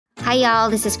Hi, y'all.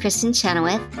 This is Kristen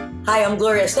Chenoweth. Hi, I'm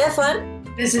Gloria Stefan.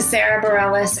 This is Sarah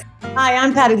Bareilles. Hi,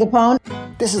 I'm Patty Lapone.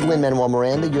 This is Lin-Manuel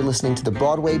Miranda. You're listening to the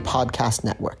Broadway Podcast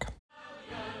Network.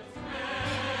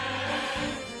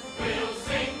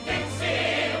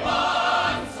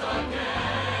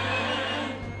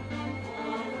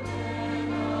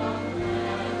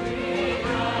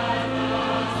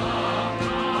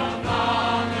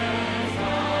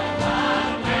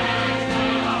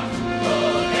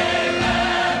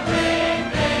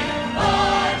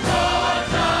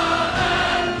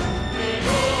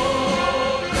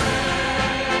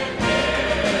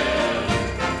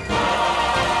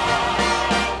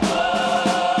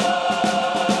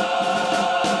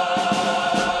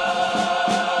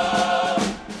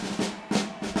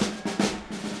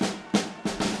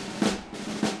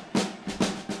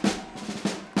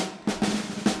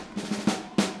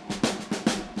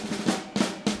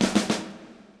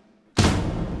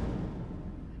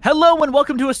 Hello and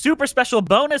welcome to a super special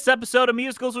bonus episode of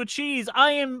Musicals with Cheese.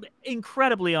 I am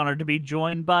incredibly honored to be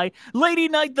joined by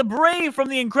LadyKnightTheBrave from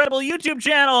the incredible YouTube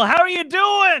channel. How are you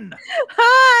doing?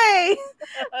 Hi!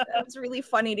 That was really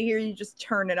funny to hear you just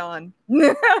turn it on.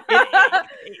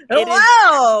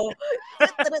 Hello!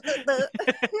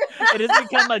 It has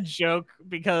become a joke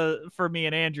for me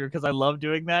and Andrew because I love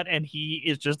doing that, and he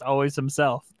is just always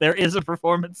himself. There is a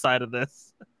performance side of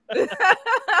this.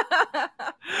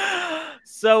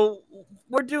 So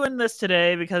we're doing this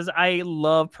today because I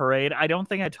love Parade. I don't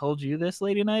think I told you this,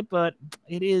 Lady Knight, but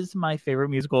it is my favorite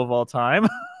musical of all time.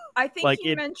 I think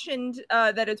you mentioned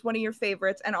that it's one of your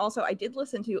favorites, and also I did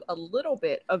listen to a little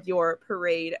bit of your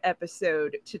Parade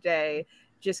episode today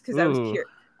just because I was curious.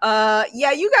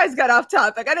 Yeah, you guys got off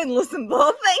topic. I didn't listen to the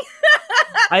whole thing.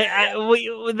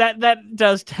 That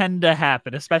does tend to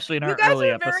happen, especially in our early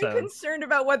episodes. You guys are very concerned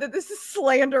about whether this is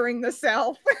slandering the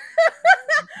South,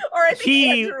 or I think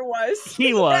Andrew was.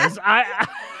 He was. I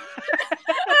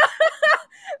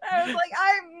was like,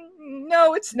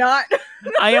 no, it's not.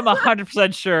 I am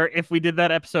 100% sure if we did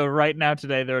that episode right now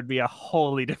today, there would be a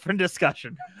wholly different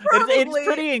discussion. It's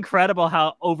pretty incredible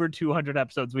how over 200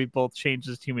 episodes we've both changed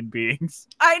as human beings.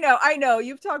 I know.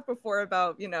 You've talked before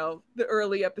about, the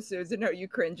early episodes and how you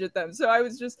cringe at them. So I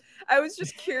was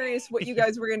just curious what you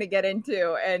guys were going to get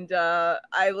into, and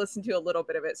I listened to a little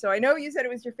bit of it. So I know you said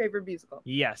it was your favorite musical.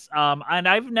 Yes. And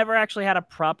I've never actually had a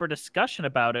proper discussion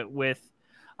about it with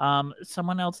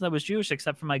someone else that was Jewish,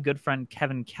 except for my good friend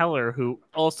Kevin Keller, who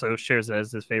also shares it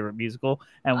as his favorite musical.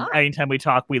 And anytime we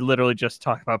talk, we literally just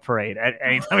talk about Parade.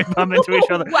 Anytime we bump into each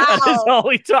other, wow. That is all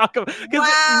we talk about.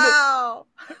 Wow!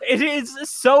 It is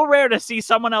so rare to see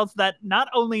someone else that not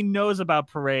only knows about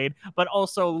Parade, but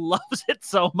also loves it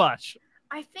so much.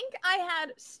 I think I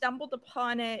had stumbled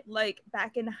upon it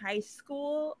back in high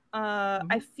school.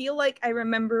 I feel like I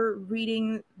remember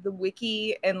reading the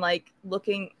wiki and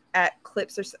looking at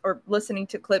clips or listening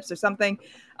to clips or something,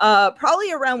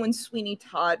 probably around when Sweeney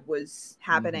Todd was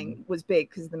happening, was big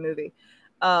because of the movie.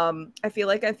 I feel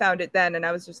like I found it then, and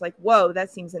I was just like, whoa, that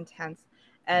seems intense.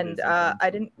 And I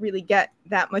didn't really get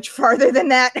that much farther than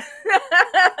that.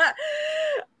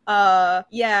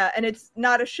 Yeah, and it's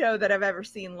not a show that I've ever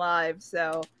seen live,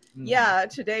 so yeah,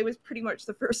 today was pretty much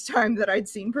the first time that I'd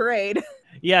seen Parade.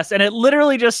 Yes, and it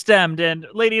literally just stemmed. And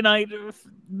Lady Knight,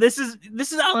 this is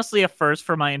honestly a first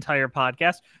for my entire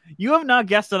podcast. You have not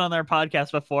guested on their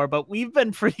podcast before, but we've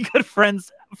been pretty good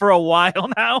friends for a while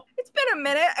now. It's been a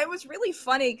minute. It was really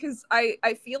funny because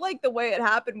I feel like the way it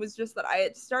happened was just that I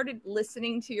had started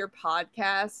listening to your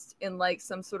podcast in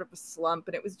some sort of a slump,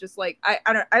 and it was just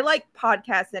I like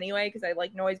podcasts anyway because I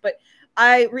like noise, but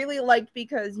I really liked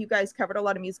because you guys covered a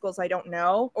lot of musicals I don't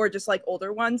know, or just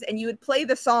older ones, and you would play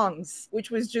the songs, which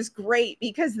was just great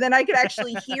because then I could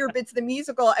actually hear bits of the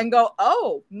musical and go,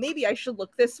 oh, maybe I should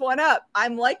look this one up.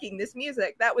 I'm liking this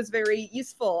music. That was very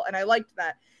useful, and I liked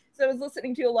that. So I was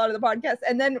listening to a lot of the podcasts,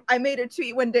 and then I made a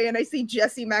tweet one day, and I see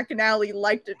Jesse McAnally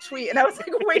liked a tweet, and I was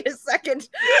like, wait a second.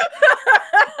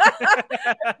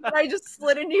 And I just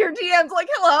slid into your DMs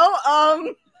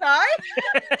hello, hi.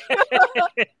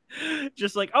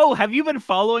 Just oh, have you been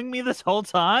following me this whole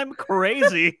time?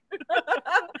 Crazy.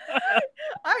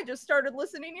 I just started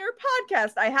listening to your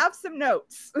podcast. I have some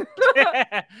notes.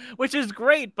 Which is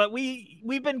great, but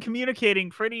we've been communicating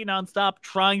pretty nonstop,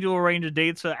 trying to arrange a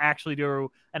date to actually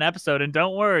do an episode. And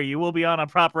don't worry, you will be on a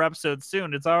proper episode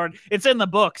soon. It's in the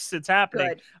books. It's happening.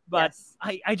 Good. But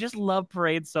yes. I just love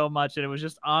Parade so much, and it was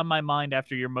just on my mind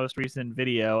after your most recent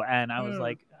video, and I was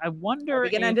like, I wonder. Are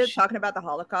we gonna end up talking about the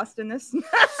Holocaust in this?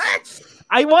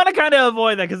 I want to kind of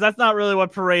avoid that because that's not really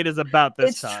what Parade is about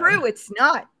this time. It's true. It's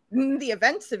not. The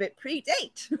events of it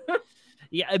predate.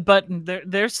 Yeah, but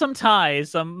there's some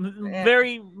ties, some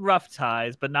very rough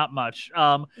ties, but not much.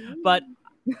 But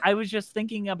I was just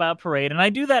thinking about Parade, and I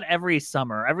do that every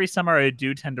summer. Every summer, I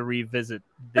do tend to revisit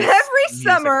this Every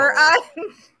summer,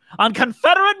 on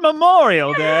Confederate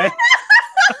Memorial Day.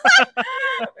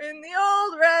 in the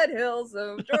old red hills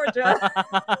of Georgia.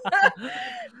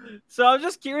 So I'm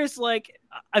just curious, like,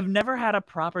 I've never had a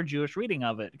proper Jewish reading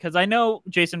of it, because I know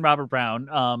Jason Robert Brown,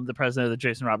 the president of the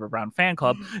Jason Robert Brown fan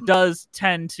club, does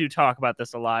tend to talk about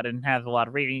this a lot and have a lot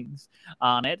of readings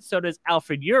on it. So does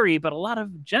Alfred Urey, but a lot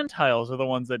of Gentiles are the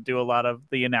ones that do a lot of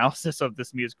the analysis of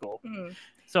this musical.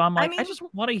 So I'm like, I just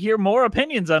want to hear more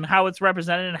opinions on how it's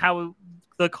represented and how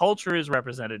the culture is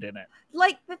represented in it.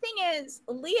 Like, the thing is,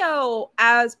 Leo,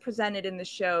 as presented in the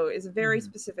show, is a very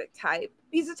specific type.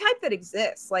 He's a type that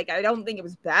exists. Like, I don't think it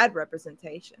was bad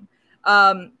representation.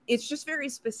 It's just very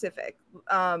specific.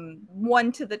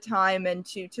 One, to the time, and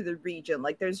two, to the region.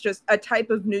 Like, there's just a type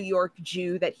of New York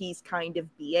Jew that he's kind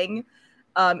of being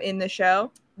in the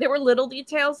show. There were little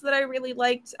details that I really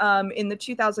liked in the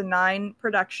 2009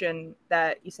 production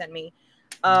that you sent me.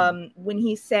 When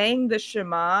he sang the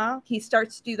Shema, he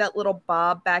starts to do that little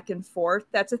bob back and forth.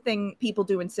 That's a thing people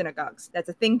do in synagogues. That's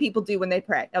a thing people do when they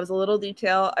pray. That was a little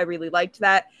detail. I really liked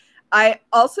that. I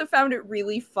also found it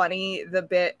really funny, the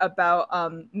bit about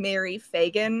Mary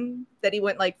Fagin, that he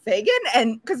went like Fagin,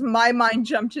 and because my mind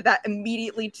jumped to that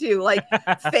immediately too, like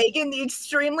Fagin, the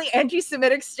extremely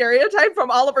anti-Semitic stereotype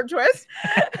from Oliver Twist.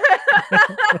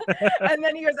 And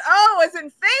then he goes, "Oh, as in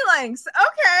phalanx,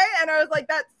 okay," and I was like,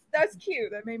 that's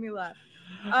cute. That made me laugh.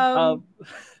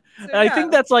 I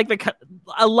think that's like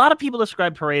a lot of people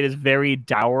describe Parade as very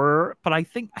dour, but I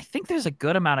think there's a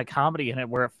good amount of comedy in it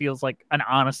where it feels like an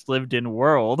honest, lived-in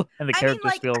world, and the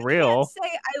characters feel real. I can't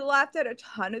say I laughed at a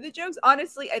ton of the jokes.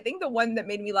 Honestly, I think the one that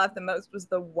made me laugh the most was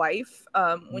the wife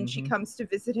when she comes to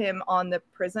visit him on the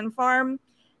prison farm,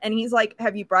 and he's like,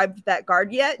 "Have you bribed that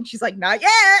guard yet?" And she's like, "Not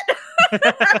yet."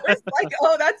 I was like,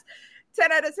 "Oh, that's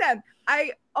 10 out of 10.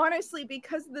 I honestly,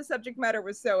 because the subject matter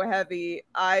was so heavy,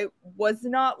 I was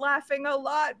not laughing a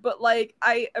lot, but like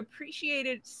I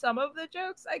appreciated some of the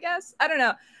jokes, I guess. I don't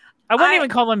know. I wouldn't even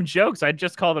call them jokes. I'd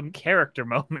just call them character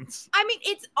moments. I mean,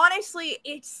 it's honestly,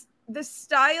 it's the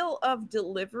style of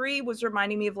delivery was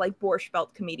reminding me of like Borscht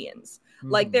Belt comedians.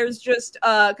 Like there's just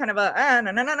kind of a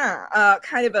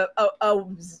kind of a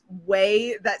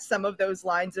way that some of those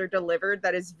lines are delivered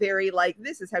that is very like,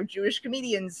 this is how Jewish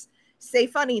comedians say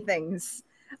funny things.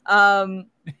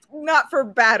 Not for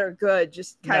bad or good,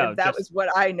 just kind of that was what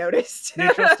I noticed.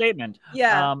 Neutral statement.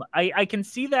 Yeah. I can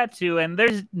see that too, and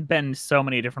there's been so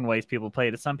many different ways people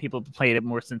played it. Some people played it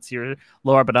more sincere.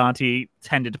 Laura Benanti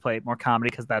tended to play it more comedy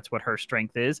because that's what her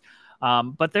strength is.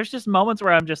 But there's just moments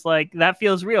where I'm just like, that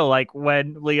feels real. Like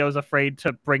when Leo's afraid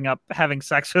to bring up having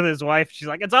sex with his wife, she's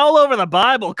like, it's all over the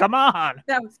Bible. Come on.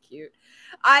 That was cute.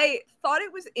 I thought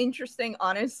it was interesting,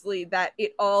 honestly, that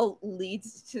it all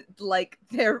leads to like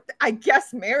their, I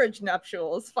guess, marriage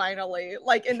nuptials finally,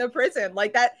 like in the prison,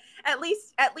 like that. At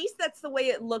least that's the way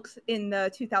it looks in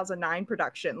the 2009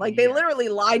 production. Like they literally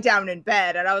lie down in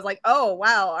bed, and I was like, oh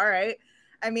wow, all right.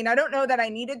 I mean, I don't know that I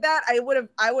needed that. I would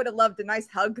have loved a nice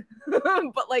hug,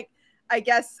 but like, I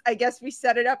guess we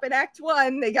set it up in Act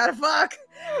 1. They gotta fuck.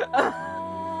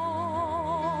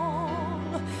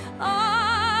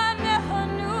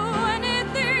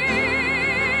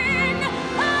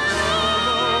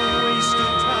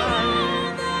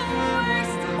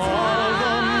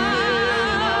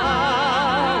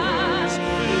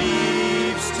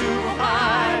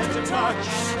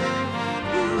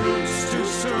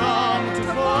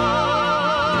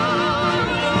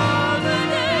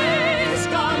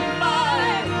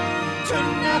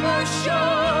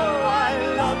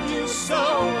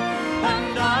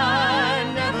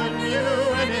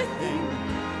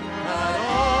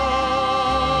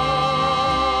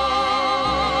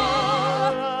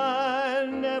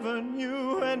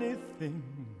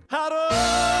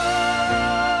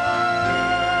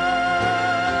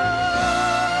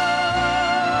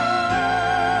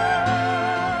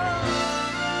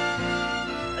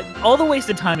 All the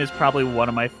Wasted Time is probably one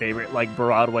of my favorite like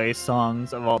Broadway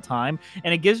songs of all time,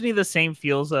 and it gives me the same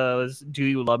feels as Do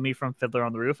You Love Me from Fiddler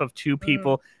on the Roof, of two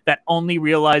people that only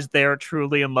realize they're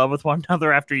truly in love with one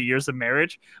another after years of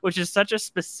marriage, which is such a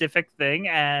specific thing,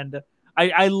 and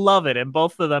I love it, and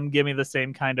both of them give me the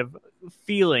same kind of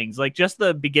feelings. Like just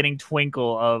the beginning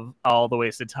twinkle of All the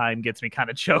Wasted Time gets me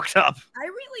kind of choked up. I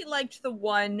really liked the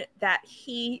one that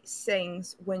he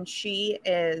sings when she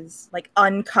is like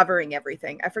uncovering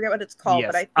everything. I forget what it's called,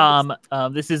 Yes. but I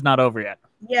think This Is Not Over Yet.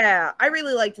 yeah, I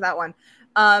really liked that one.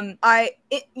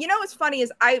 What's funny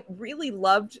is I really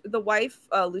loved the wife,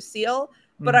 Lucille,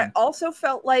 but I also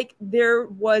felt like there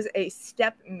was a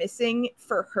step missing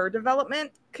for her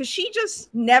development because she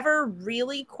just never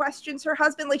really questions her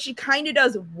husband. Like she kind of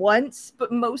does once,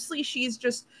 but mostly she's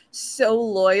just so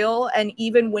loyal. And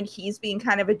even when he's being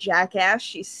kind of a jackass,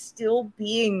 she's still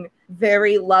being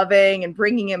very loving and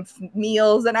bringing him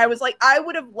meals. And I was like, I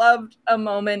would have loved a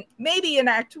moment, maybe in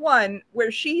Act 1, where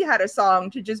she had a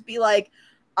song to just be like,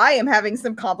 I am having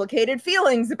some complicated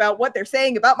feelings about what they're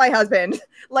saying about my husband.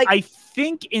 Like, I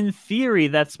think in theory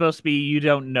that's supposed to be you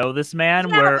don't know this man.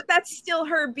 Yeah, but that's still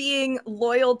her being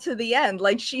loyal to the end.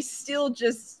 Like she's still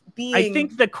just being. I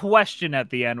think the question at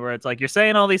the end where it's like you're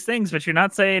saying all these things, but you're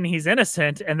not saying he's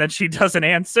innocent, and then she doesn't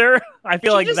answer. I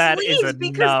feel like that is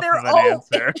enough of an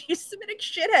answer. Anti-Semitic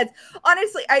shitheads.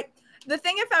 Honestly, the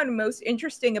thing I found most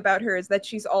interesting about her is that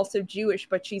she's also Jewish,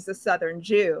 but she's a Southern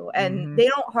Jew. And they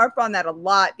don't harp on that a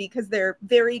lot because they're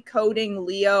very coding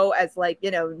Leo as like,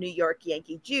 New York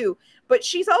Yankee Jew, but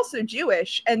she's also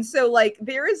Jewish. And so like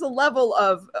there is a level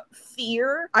of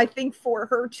fear, I think, for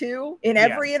her too in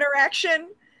every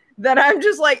interaction that I'm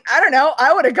just like, I don't know,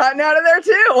 I would have gotten out of there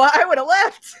too. I would have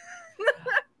left.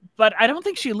 But I don't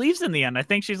think she leaves in the end. I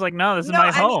think she's like, no, this is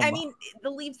my home. I mean,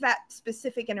 leaves that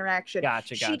specific interaction.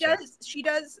 Gotcha. She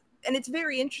does. And it's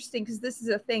very interesting because this is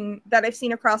a thing that I've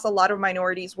seen across a lot of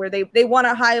minorities where they want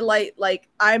to highlight, like,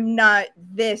 I'm not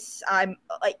this. I'm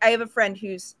like, I have a friend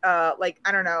who's like,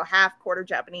 I don't know, half, quarter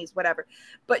Japanese, whatever.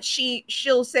 But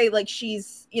she'll say like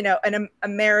she's, an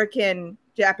American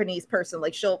Japanese person.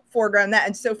 Like she'll foreground that.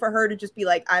 And so for her to just be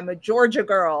like, I'm a Georgia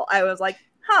girl, I was like,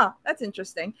 huh, that's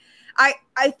interesting.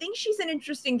 I think she's an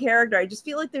interesting character. I just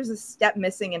feel like there's a step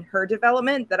missing in her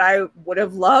development that I would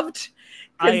have loved.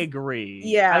 I agree.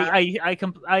 Yeah.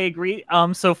 I agree.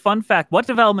 So fun fact, what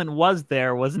development was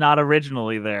not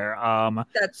originally there.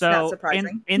 That's not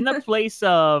surprising. In the place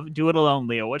of Do It Alone,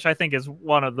 Leo, which I think is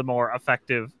one of the more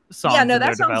effective songs. Yeah, no,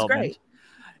 that sounds great.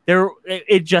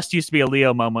 It just used to be a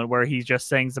Leo moment where he just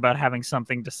sings about having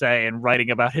something to say and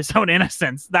writing about his own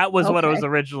innocence. That was what was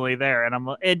originally there, and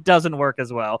it doesn't work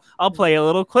as well. I'll play a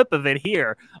little clip of it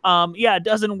here. It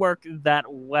doesn't work that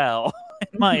well,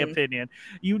 in my opinion.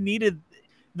 You needed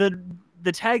the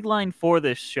tagline for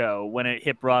this show when it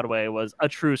hit Broadway was a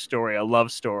true story, a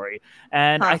love story,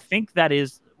 and I think that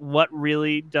is what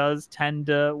really does tend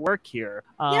to work here.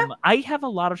 I have a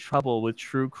lot of trouble with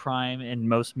true crime in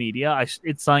most media.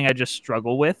 It's something I just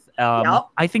struggle with.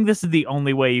 I think this is the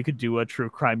only way you could do a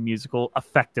true crime musical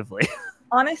effectively.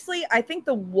 Honestly, I think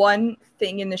the one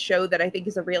thing in the show that I think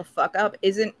is a real fuck up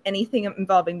isn't anything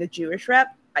involving the Jewish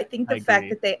rep. I think the fact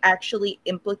that they actually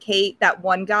implicate that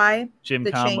one guy, Jim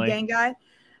the Conley. chain gang guy.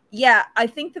 Yeah, I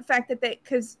think the fact that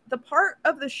because the part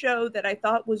of the show that I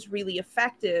thought was really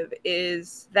effective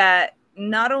is that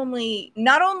not only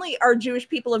are Jewish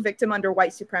people a victim under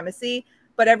white supremacy,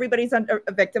 but everybody's a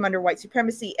victim under white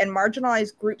supremacy, and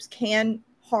marginalized groups can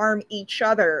harm each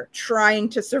other trying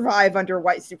to survive under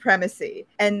white supremacy.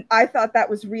 And I thought that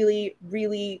was really,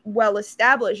 really well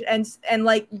established. And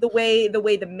like the way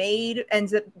the maid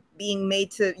ends up being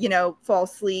made to,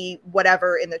 falsely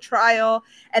whatever in the trial.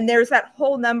 And there's that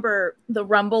whole number, the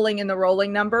rumbling and the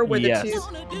rolling number where the two.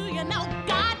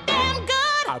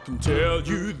 I can tell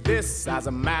you this as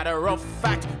a matter of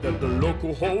fact, that the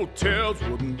local hotels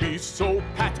wouldn't be so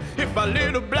packed if a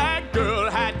little black girl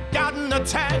had gotten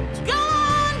attacked.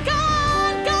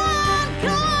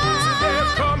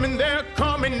 They're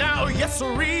coming now, yes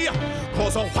sirree,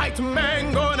 'cause a white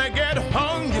man gonna get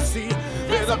hung, you see.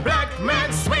 There's a black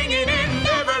man swinging in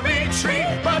every tree,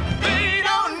 but they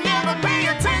don't never pay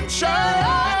attention.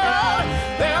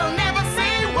 They'll never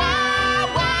say why.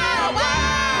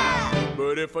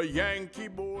 But if a Yankee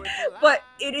boy... But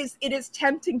it is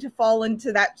tempting to fall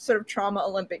into that sort of trauma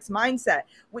Olympics mindset,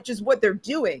 which is what they're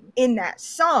doing in that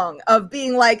song of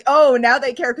being like, oh, now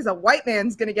they care because a white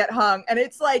man's gonna get hung. And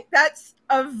it's like, that's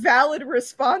a valid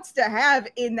response to have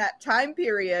in that time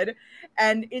period.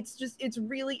 And it's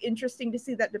really interesting to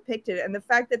see that depicted. And the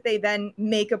fact that they then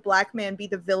make a black man be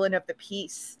the villain of the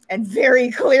piece and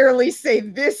very clearly say,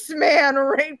 this man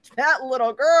raped that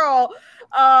little girl,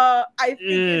 I think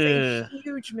is a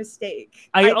huge mistake.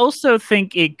 I also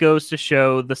think it goes to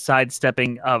show the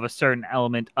sidestepping of a certain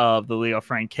element of the Leo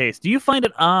Frank case. Do you find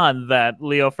it odd that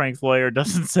Leo Frank's lawyer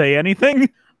doesn't say anything?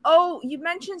 Oh, you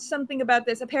mentioned something about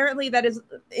this. Apparently that is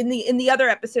in the other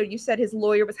episode you said his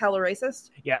lawyer was hella racist.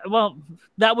 Yeah, well,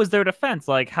 that was their defense.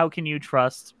 Like, how can you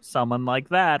trust someone like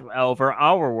that over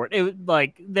our word? It was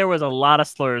like there was a lot of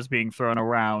slurs being thrown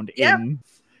around in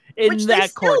which that they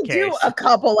still court case. Do a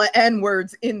couple of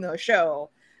N-words in the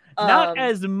show. Not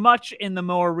as much in the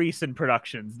more recent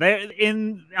productions.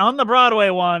 On the Broadway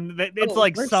one,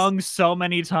 it's sung so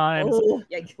many times.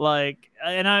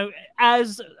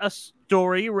 As a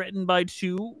story written by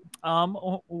two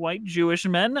white Jewish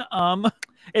men,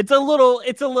 it's a little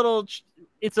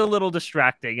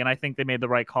distracting, and I think they made the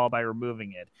right call by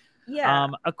removing it. Yeah.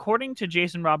 According to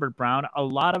Jason Robert Brown, a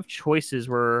lot of choices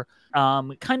were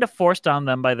kind of forced on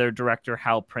them by their director,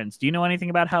 Hal Prince. Do you know anything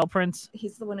about Hal Prince?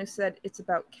 He's the one who said it's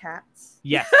about cats.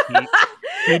 Yes,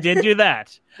 he did do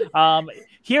that.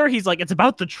 Here he's like, it's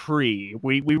about the tree.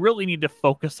 We really need to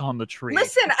focus on the tree.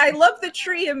 Listen, I love the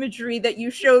tree imagery that you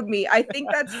showed me. I think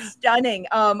that's stunning.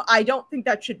 I don't think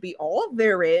that should be all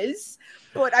there is,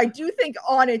 but I do think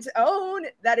on its own,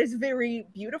 that is very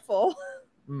beautiful.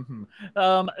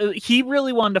 Mm-hmm. He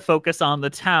really wanted to focus on the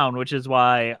town, which is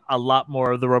why a lot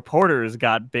more of the reporters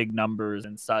got big numbers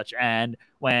and such. And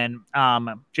when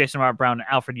Jason Robert Brown and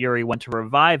Alfred Ury went to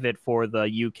revive it for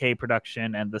the UK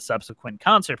production and the subsequent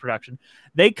concert production,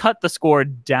 they cut the score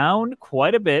down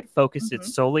quite a bit, focused it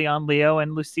solely on Leo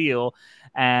and Lucille,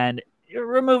 and it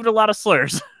removed a lot of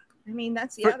slurs. I mean,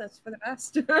 that's for the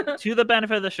best. To the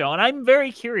benefit of the show. And I'm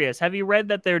very curious. Have you read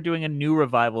that they're doing a new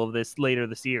revival of this later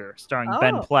this year, starring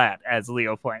Ben Platt as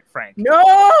Leo Frank? No!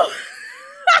 No!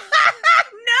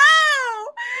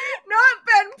 Not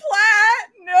Ben Platt!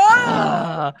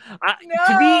 No!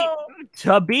 No!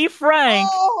 To be frank,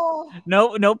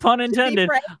 no pun intended.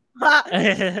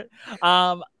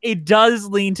 It does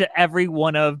lean to every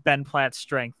one of Ben Platt's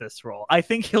strength, this role. I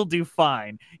think he'll do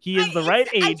fine. He is the right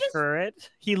age for it.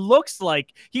 He looks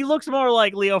more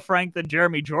like Leo Frank than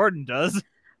Jeremy Jordan does.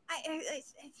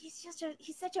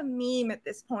 He's such a meme at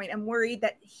this point. I'm worried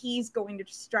that he's going to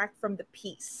distract from the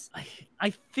piece.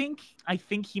 I think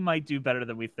he might do better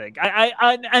than we think.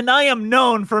 I am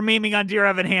known for memeing on Dear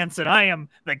Evan Hansen. I am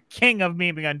the king of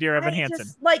memeing on Dear Evan Hansen.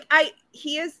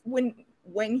 He is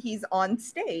when he's on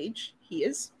stage, he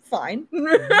is fine.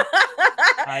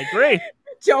 I agree.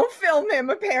 Don't film him,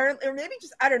 apparently, or maybe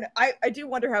just, I don't know. I do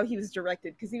wonder how he was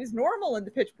directed, because he was normal in the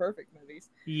Pitch Perfect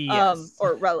movies. Yes.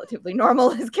 Or relatively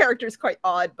normal. His character is quite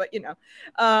odd, but yeah,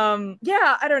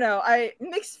 I don't know.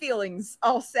 Mixed feelings,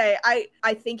 I'll say.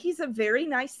 I think he's a very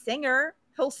nice singer.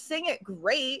 He'll sing it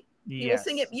great. He will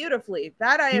sing it beautifully.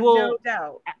 That I have no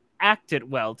doubt. Act it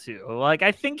well too. Like,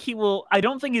 I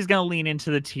don't think he's gonna lean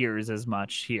into the tears as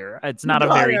much here. It's not a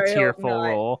very tearful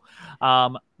role.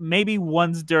 Maybe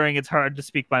once during It's Hard to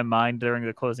Speak My Mind during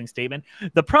the closing statement.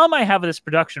 The problem I have with this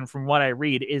production, from what I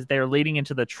read, is they're leading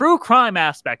into the true crime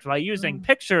aspect by using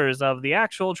pictures of the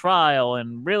actual trial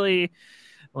and really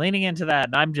leaning into that.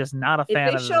 And I'm just not a fan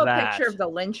of that. If they show a picture of the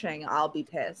lynching, I'll be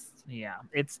pissed. Yeah,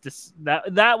 it's just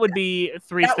that would be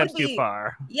three steps too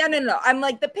far. Yeah, no. I'm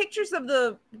like, the pictures of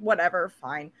the whatever,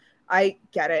 fine. I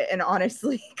get it. And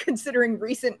honestly, considering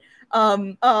recent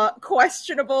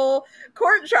questionable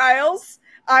court trials,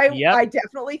 I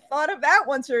definitely thought of that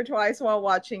once or twice while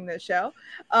watching the show.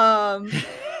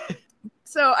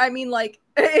 So I mean, like,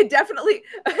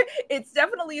 it's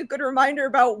definitely a good reminder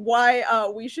about why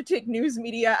we should take news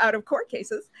media out of court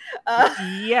cases.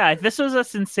 Yeah, this was a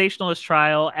sensationalist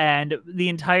trial, and the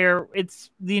entire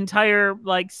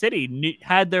city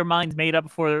had their minds made up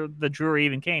before the jury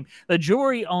even came. The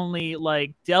jury only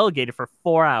delegated for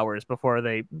 4 hours before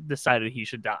they decided he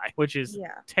should die, which is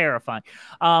terrifying.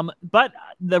 But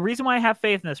the reason why I have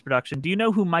faith in this production, do you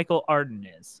know who Michael Arden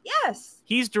is? Yes.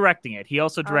 He's directing it. He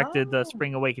also directed the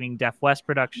Spring Awakening Deaf West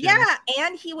production. Yeah,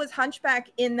 and he was Hunchback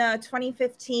in the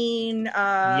 2015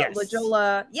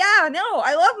 LaJolla. Yeah, no,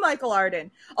 I love Michael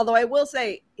Arden. Although I will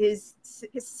say his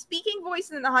speaking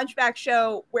voice in the Hunchback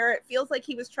show, where it feels like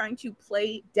he was trying to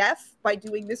play deaf by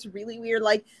doing this really weird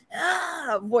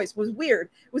voice, was weird.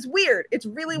 It was weird. It's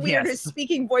really weird. His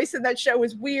speaking voice in that show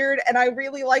was weird, and I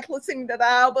really like listening to the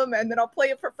album, and then I'll play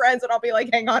it for friends, and I'll be like,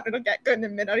 hang on, it'll get good in a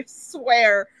minute, I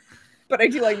swear. But I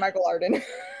do like Michael Arden.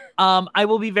 I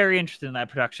will be very interested in that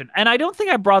production. And I don't think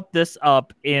I brought this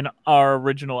up in our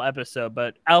original episode,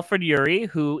 but Alfred Ury,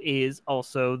 who is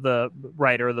also the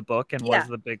writer of the book and was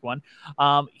the big one,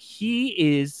 he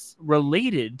is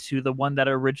related to the one that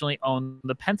originally owned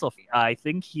the pencil factory. I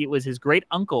think it was his great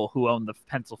uncle who owned the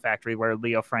pencil factory where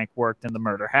Leo Frank worked and the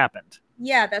murder happened.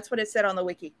 Yeah, that's what it said on the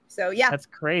wiki. So yeah, that's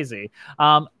crazy.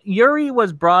 Ury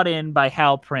was brought in by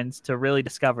Hal Prince to really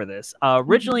discover this.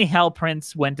 Originally, Hal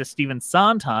Prince went to Stephen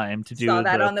Sondheim to do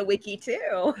on the wiki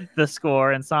too. The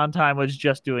score, and Sondheim was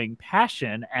just doing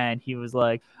Passion, and he was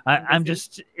like, "I'm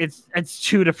just it's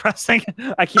too depressing.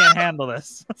 I can't handle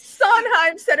this."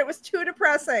 Sondheim said it was too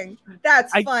depressing.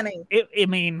 That's funny.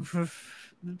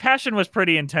 Passion was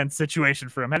pretty intense situation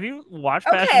for him. Have you watched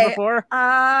Passion before?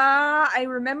 I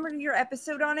remember your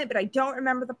episode on it, but I don't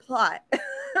remember the plot.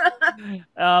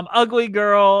 Ugly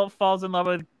girl falls in love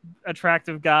with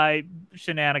attractive guy.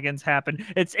 Shenanigans happen.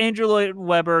 It's Andrew Lloyd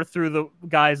Webber through the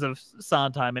guise of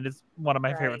Sondheim, and it's one of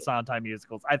my favorite Sondheim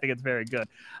musicals. I think it's very good,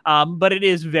 but it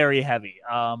is very heavy.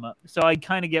 So I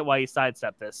kind of get why you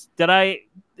sidestepped this.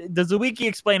 Does the wiki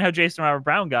explain how Jason Robert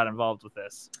Brown got involved with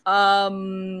this?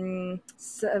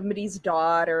 Somebody's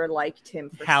daughter liked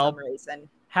him for some reason.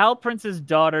 Hal Prince's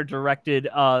daughter directed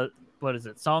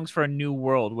Songs for a New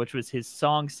World, which was his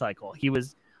song cycle.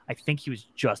 I think he was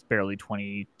just barely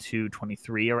 22,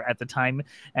 23 or at the time.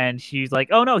 And she's like,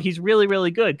 oh no, he's really,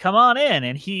 really good. Come on in.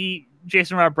 And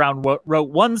Jason Robert Brown wrote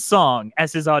one song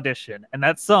as his audition. And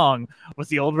that song was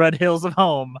The Old Red Hills of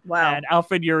Home. Wow. And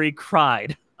Alfred Ury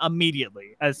cried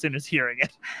immediately as soon as hearing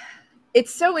it.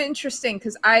 It's so interesting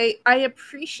because I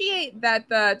appreciate that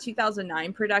the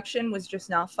 2009 production was just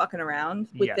not fucking around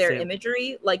with their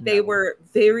imagery. Like they were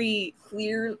very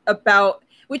clear about,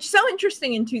 which is so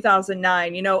interesting in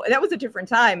 2009. You know, that was a different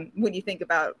time when you think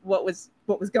about what was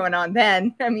going on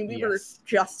then. I mean, we were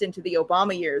just into the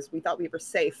Obama years. We thought we were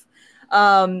safe.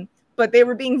 But they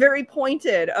were being very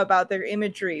pointed about their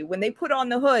imagery. When they put on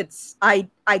the hoods, I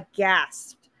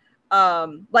gasped.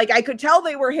 Like I could tell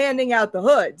they were handing out the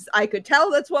hoods. I could tell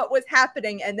that's what was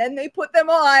happening. And then they put them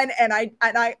on and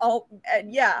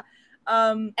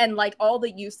like all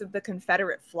the use of the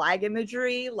Confederate flag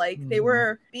imagery, like they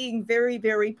were being very,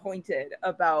 very pointed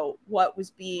about what was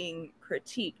being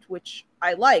critiqued, which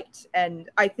I liked. And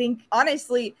I think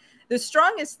honestly, the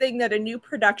strongest thing that a new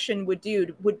production would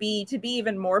do would be to be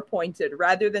even more pointed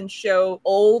rather than show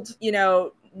old,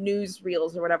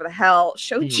 newsreels or whatever the hell.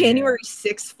 Show January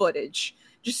 6th footage.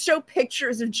 Just show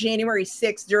pictures of January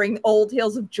 6th during Old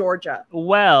Hills of Georgia.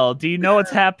 Well, do you know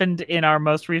what's happened in our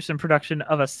most recent production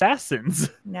of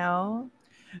Assassins? No.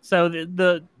 So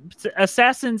the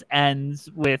Assassins ends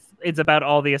with, it's about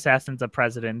all the assassins of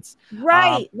presidents.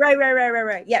 Right.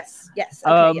 Yes. Yes.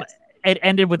 Okay, yes. It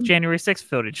ended with January 6th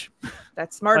footage.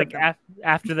 That's smart. Like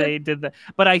after they did that.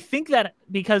 But I think that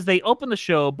because they opened the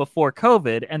show before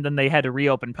COVID and then they had to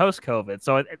reopen post-COVID.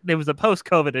 So there was a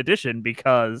post-COVID edition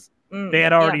because they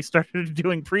had already started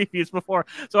doing previews before.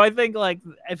 So I think like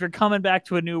if you're coming back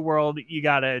to a new world, you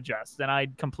got to adjust. And I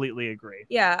completely agree.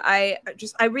 Yeah, I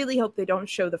really hope they don't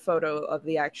show the photo of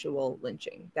the actual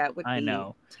lynching. That would be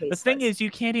tasteless. The thing is, you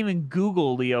can't even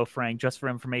Google Leo Frank just for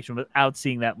information without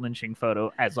seeing that lynching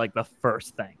photo as like the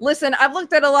first thing. Listen, I've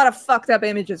looked at a lot of fucked up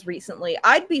images recently.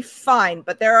 I'd be fine,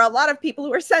 but there are a lot of people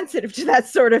who are sensitive to that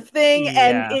sort of thing.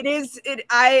 Yeah. And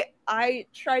I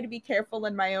try to be careful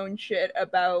in my own shit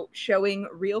about showing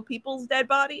real people's dead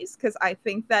bodies because I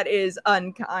think that is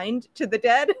unkind to the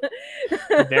dead.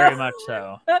 Very much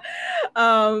so.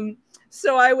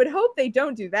 So I would hope they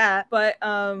don't do that. But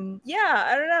I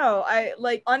don't know.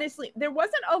 Honestly, there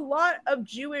wasn't a lot of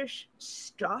Jewish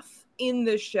stuff in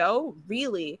the show,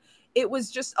 really. It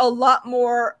was just a lot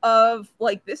more of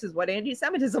like, this is what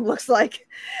anti-Semitism looks like,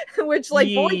 which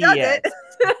boy does it.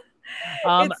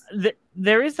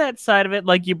 There is that side of it,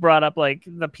 like you brought up, like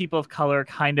the people of color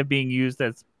kind of being used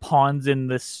as pawns in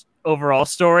this overall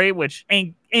story, which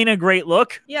ain't a great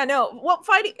look. Yeah, no. Well,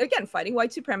 fighting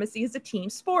white supremacy is a team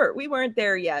sport. We weren't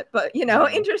there yet, but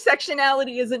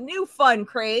intersectionality is a new fun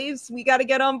craze. We got to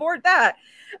get on board that.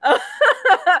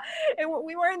 And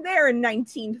we weren't there in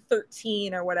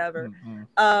 1913 or whatever.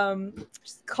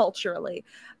 Just culturally.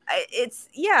 It's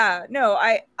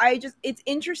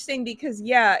interesting because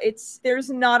there's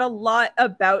not a lot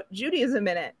about Judaism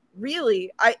in it.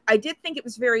 Really, I did think it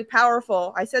was very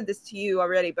powerful. I said this to you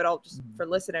already, but I'll just for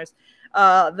listeners.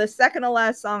 The second to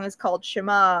last song is called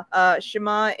Shema.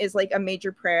 Shema is like a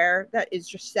major prayer that is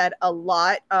just said a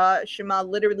lot. Shema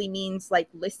literally means like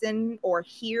listen or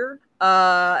hear.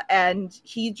 And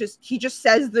he just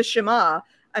says the Shema.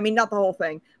 I mean, not the whole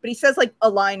thing, but he says like a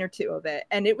line or two of it.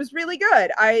 And it was really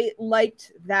good. I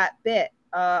liked that bit.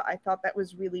 I thought that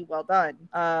was really well done.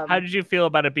 How did you feel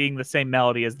about it being the same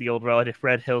melody as the old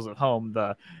Red Hills of Home,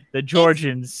 the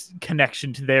Georgians'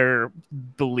 connection to their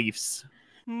beliefs?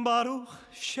 Baruch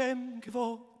Shem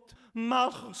Kvot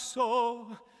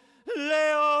Malchuso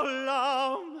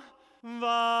Leolam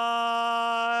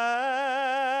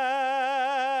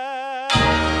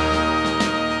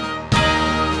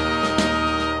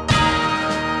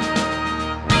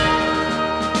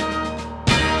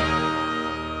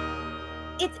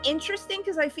it's interesting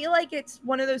because I feel like it's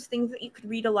one of those things that you could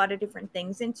read a lot of different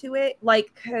things into it.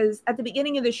 Like, because at the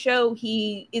beginning of the show,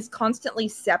 he is constantly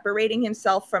separating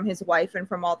himself from his wife and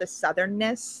from all the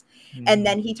southernness. And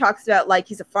then he talks about like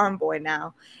he's a farm boy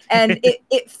now. And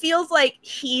it feels like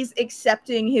he's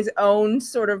accepting his own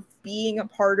sort of being a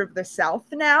part of the South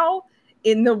now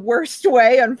in the worst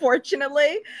way,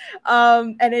 unfortunately.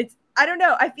 And it's, I don't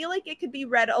know. I feel like it could be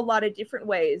read a lot of different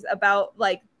ways about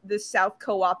like the South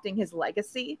co-opting his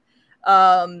legacy.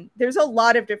 There's a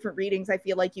lot of different readings I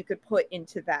feel like you could put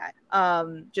into that.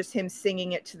 Just him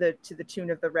singing it to the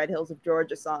tune of the Red Hills of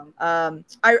Georgia song.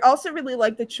 I also really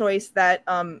like the choice that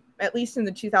at least in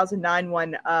the 2009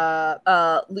 one,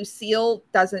 Lucille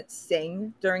doesn't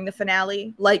sing during the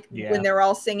finale. Like when they're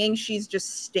all singing, she's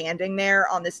just standing there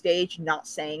on the stage, not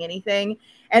saying anything.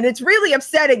 And it's really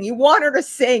upsetting. You want her to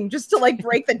sing just to like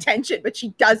break the tension, but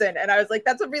she doesn't. And I was like,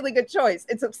 that's a really good choice.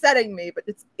 It's upsetting me, but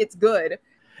it's good.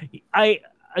 I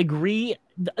agree.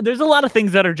 There's a lot of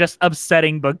things that are just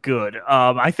upsetting but good.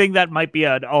 I think that might be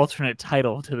an alternate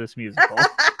title to this musical.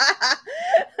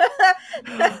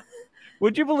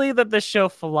 Would you believe that this show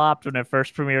flopped when it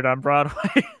first premiered on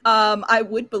Broadway? I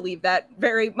would believe that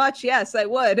very much. Yes, I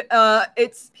would.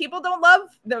 It's people don't love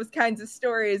those kinds of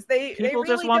stories. People really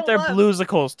just want their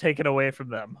bluesicles taken away from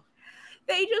them.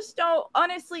 They just don't,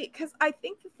 honestly, because I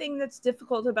think the thing that's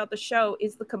difficult about the show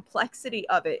is the complexity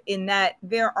of it, in that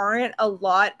there aren't a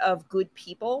lot of good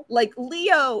people. Like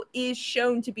Leo is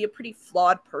shown to be a pretty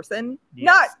flawed person,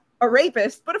 not a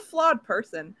rapist, but a flawed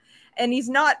person. And he's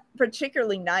not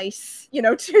particularly nice,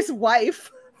 to his wife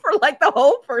for like the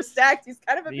whole first act. He's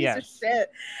kind of a piece of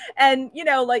shit. And,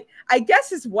 like, I guess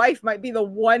his wife might be the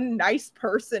one nice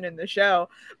person in the show,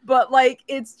 but like,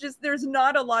 it's just, there's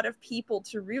not a lot of people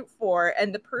to root for.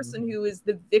 And the person who is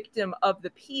the victim of the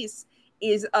piece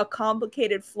is a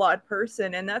complicated, flawed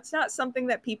person. And that's not something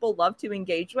that people love to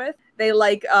engage with. They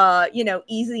like,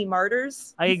 easy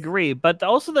martyrs. I agree. But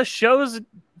also the show's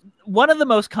one of the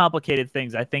most complicated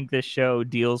things I think this show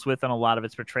deals with in a lot of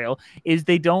its portrayal is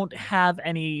they don't have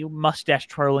any mustache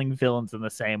twirling villains in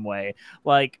the same way.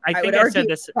 Like, I think I said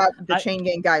this. The Chain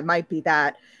Gang guy might be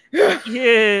that.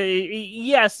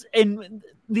 Yes. And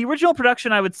the original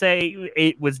production, I would say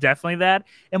it was definitely that.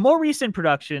 In more recent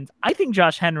productions, I think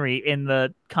Josh Henry in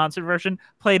the concert version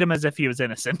played him as if he was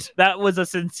innocent. That was a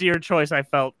sincere choice I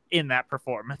felt in that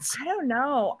performance. I don't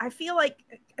know. I feel like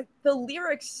the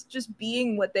lyrics just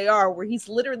being what they are, where he's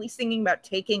literally singing about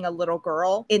taking a little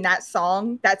girl in that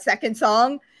song, that second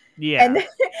song. Yeah.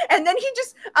 And then he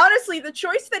just, honestly, the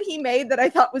choice that he made that I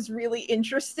thought was really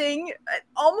interesting,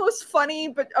 almost funny,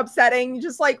 but upsetting,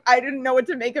 just like, I didn't know what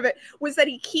to make of it, was that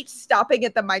he keeps stopping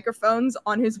at the microphones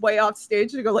on his way off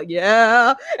stage to go like,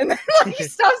 yeah. And then like, he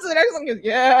stops and the next one goes,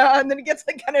 yeah. And then he gets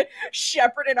like kind of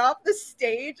shepherded off the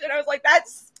stage. And I was like,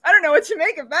 I don't know what to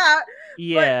make of that.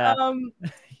 Yeah.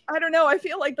 But, I don't know. I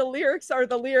feel like the lyrics are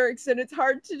the lyrics, and it's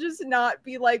hard to just not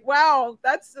be like, wow,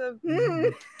 that's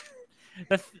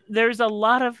There's a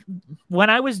lot of, when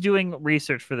I was doing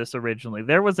research for this originally,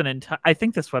 there was I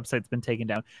think this website's been taken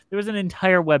down. There was an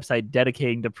entire website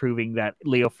dedicating to proving that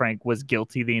Leo Frank was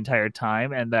guilty the entire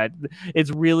time, and that it's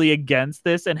really against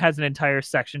this, and has an entire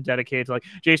section dedicated to like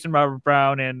Jason Robert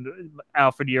Brown and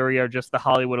Alfred Urey are just the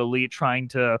Hollywood elite trying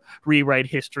to rewrite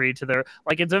history to their,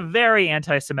 like, it's a very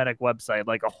anti-Semitic website,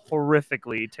 like a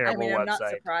horrifically terrible website. I'm not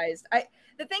surprised.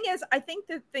 The thing is, I think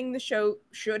the thing the show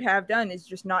should have done is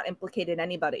just not implicated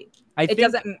anybody. It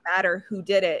doesn't matter who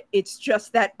did it. It's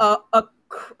just that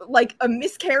a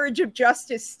miscarriage of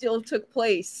justice still took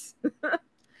place.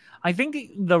 I think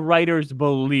the writers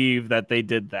believe that they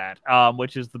did that,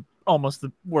 which is almost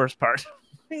the worst part.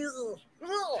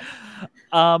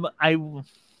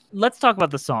 Let's talk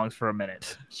about the songs for a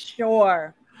minute.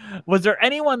 Sure. Was there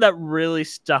anyone that really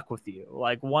stuck with you?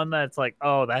 Like one that's like,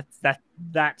 oh,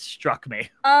 that struck me.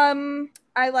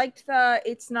 I liked the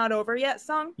 "It's Not Over Yet"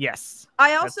 song. Yes.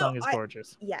 That song is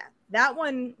gorgeous. Yeah, that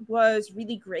one was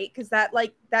really great because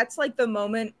that's like the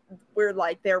moment where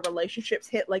like their relationships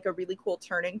hit like a really cool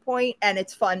turning point, and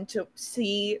it's fun to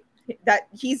see that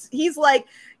he's like,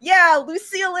 yeah,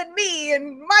 Lucille and me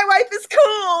and my wife is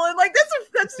cool, and like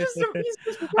that's just he's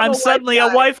just become I'm suddenly a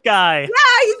wife guy.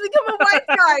 Yeah, he's become a wife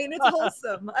guy, and it's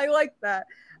wholesome. I like that.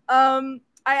 I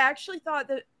actually thought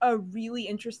that a really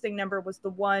interesting number was the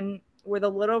one where the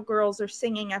little girls are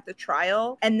singing at the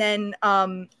trial, and then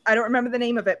I don't remember the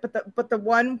name of it, but the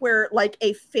one where like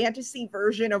a fantasy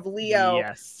version of Leo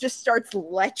just starts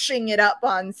leching it up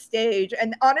on stage.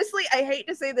 And honestly, I hate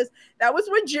to say this, that was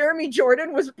when Jeremy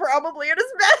Jordan was probably at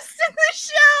his best in the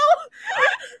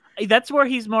show. That's where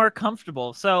he's more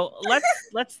comfortable. So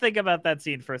let's think about that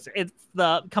scene first. It's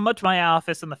the come up to my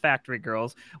office and the Factory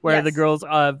Girls, where the girls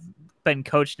have been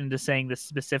coached into saying this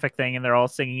specific thing, and they're all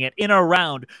singing it in a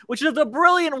round, which is a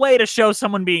brilliant way to show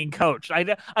someone being coached.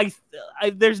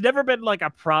 There's never been like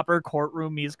a proper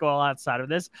courtroom musical outside of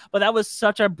this, but that was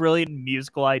such a brilliant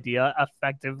musical idea,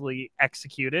 effectively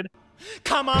executed.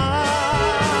 Come on,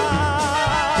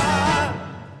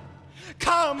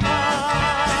 come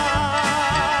on,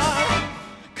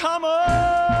 come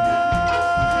on.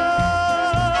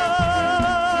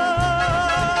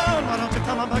 Why don't you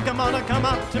come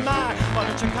up to my? Why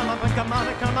don't you come up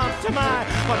to my?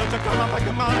 Why don't you come up,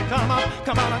 come on, come up,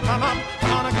 come on, come up,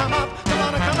 come on, come up, come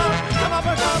on, come up, come up,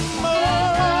 come on.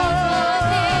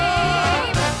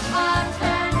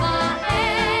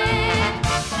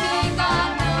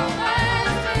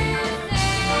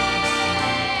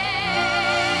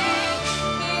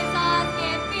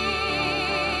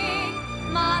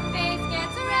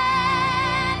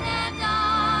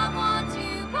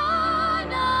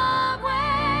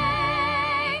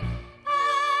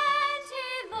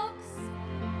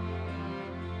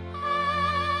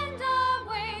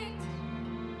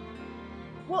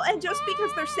 Well, and just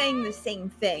because they're saying the same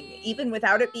thing, even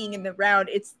without it being in the round,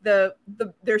 it's the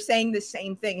they're saying the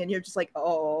same thing, and you're just like,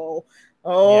 oh.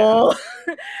 Yeah.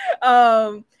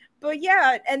 But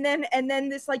yeah, and then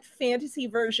this like fantasy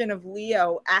version of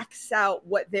Leo acts out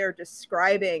what they're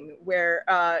describing, where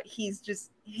he's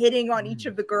just hitting on each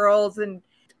of the girls, and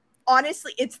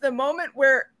honestly, it's the moment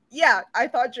where, yeah, I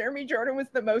thought Jeremy Jordan was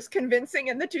the most convincing,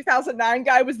 and the 2009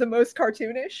 guy was the most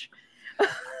cartoonish.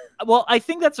 Well, I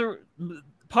think that's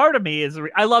part of me is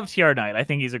I love TR Knight. I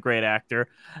think he's a great actor.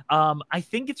 I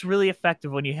think it's really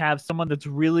effective when you have someone that's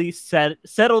really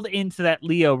settled into that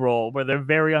Leo role where they're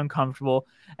very uncomfortable,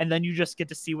 and then you just get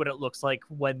to see what it looks like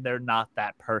when they're not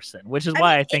that person, which is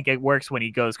why I think it works when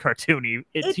he goes cartoony.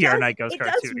 TR Knight goes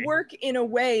cartoony. It does work in a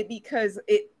way because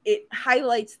it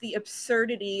highlights the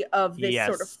absurdity of this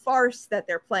sort of farce that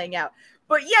they're playing out.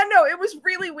 But yeah, no, it was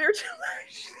really weird to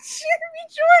watch Jeremy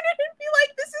Jordan and be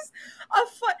like, this is a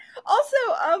fun. Also,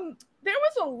 there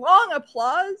was a long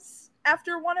applause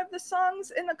after one of the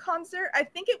songs in the concert. I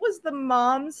think it was the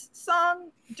mom's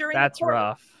song during the That's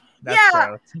rough. That's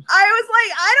gross. I was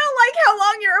like, I don't like how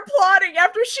long you're applauding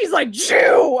after she's like,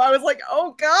 Jew. I was like,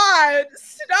 oh God,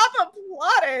 stop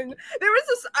applauding. There was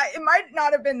this, it might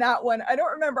not have been that one. I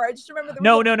don't remember. I just remember.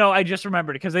 No. I just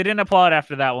remembered it because they didn't applaud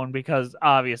after that one because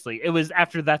obviously it was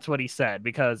after That's What He Said,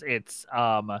 because it's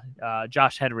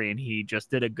Josh Henry and he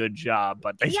just did a good job,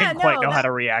 but they didn't quite know how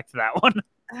to react to that one.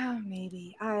 Oh,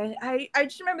 maybe. I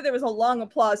just remember there was a long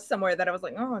applause somewhere that I was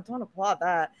like, oh, don't applaud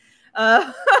that.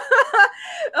 That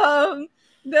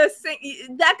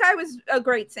guy was a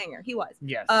great singer. He was.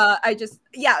 Yes.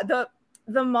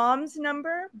 The mom's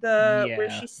number, where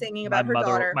she's singing about her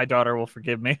daughter. My daughter will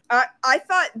forgive me. I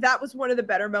thought that was one of the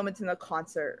better moments in the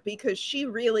concert because she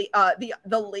really,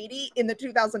 the lady in the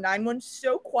 2009 one,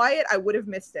 so quiet I would have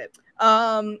missed it.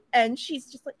 And she's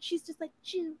just like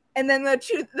Jew. And then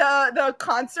the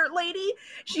concert lady,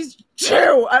 she's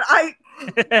Jew. And I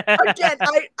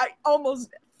almost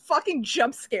fucking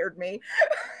jump scared me.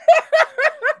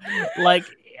 Like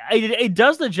it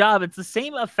does the job. It's the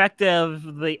same effect of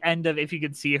the end of If You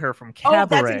Could See Her from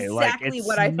Cabaret. Oh, that's exactly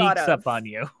what I thought of. Up on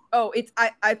you. Oh,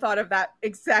 I thought of that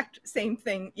exact same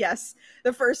thing. Yes,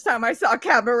 the first time I saw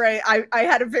Cabaret, I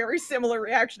had a very similar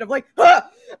reaction of like, ah!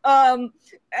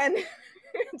 And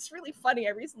it's really funny.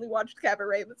 I recently watched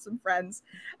Cabaret with some friends.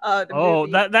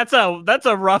 That's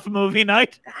a rough movie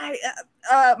night.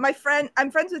 I'm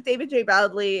friends with David J.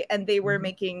 Bowdley, and they were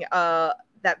making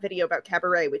that video about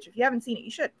Cabaret, which if you haven't seen it,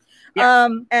 you should. Yeah.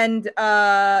 And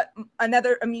a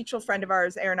mutual friend of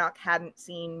ours, Aronach, hadn't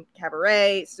seen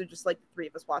Cabaret, so just like the three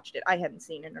of us watched it. I hadn't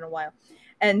seen it in a while.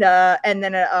 And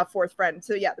then a fourth friend.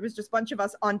 So yeah, there was just a bunch of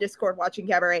us on Discord watching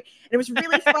Cabaret. And it was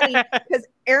really funny because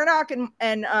Aronach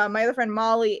and my other friend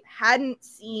Molly hadn't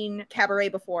seen Cabaret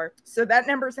before. So that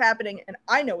number's happening, and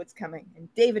I know what's coming, and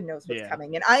David knows what's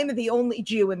coming, and I'm the only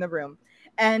Jew in the room.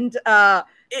 And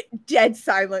dead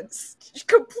silence,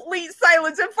 complete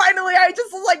silence, and finally I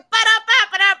just was like, like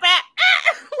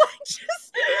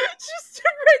just to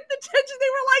break the tension.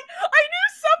 They were like, I knew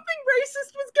something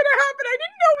racist was gonna happen. I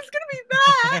didn't know it was gonna be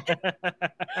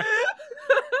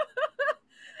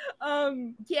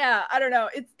that. yeah, I don't know.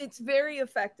 It's very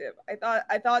effective.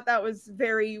 I thought that was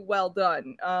very well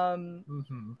done.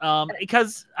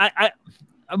 Because I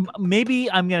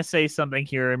maybe I'm gonna say something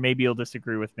here, and maybe you'll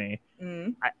disagree with me.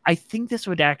 I think this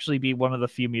would actually be one of the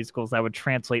few musicals that would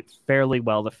translate fairly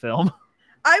well to film.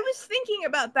 I was thinking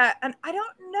about that, and I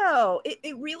don't know.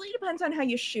 It really depends on how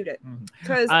you shoot it,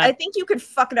 because I think you could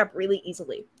fuck it up really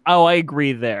easily. Oh, I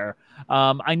agree there.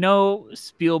 I know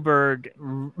Spielberg,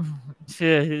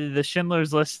 the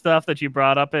Schindler's List stuff that you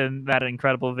brought up in that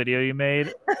incredible video you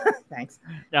made. Thanks.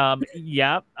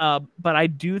 But I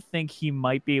do think he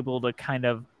might be able to kind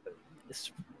of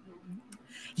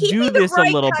He'd do be the this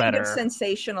right a little kind better. Of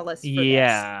sensationalist for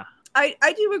this.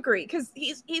 I do agree, because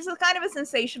he's a kind of a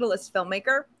sensationalist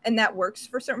filmmaker, and that works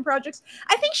for certain projects.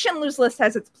 I think Schindler's List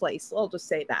has its place. I'll just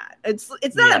say that it's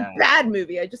not a bad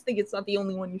movie. I just think it's not the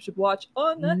only one you should watch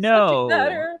on that subject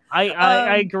matter.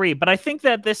 I agree, but I think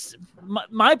that this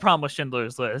my problem with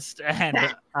Schindler's List, and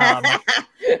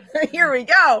here we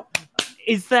go,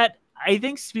 is that I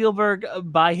think Spielberg,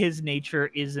 by his nature,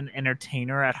 is an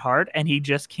entertainer at heart, and he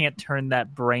just can't turn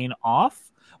that brain off.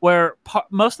 Where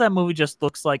most of that movie just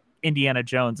looks like Indiana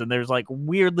Jones, and there's like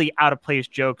weirdly out of place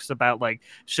jokes about like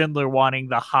Schindler wanting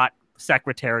the hot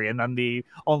secretary, and then the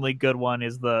only good one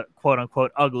is the quote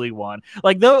unquote ugly one.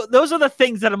 Like those are the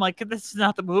things that I'm like, this is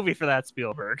not the movie for that,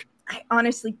 Spielberg. I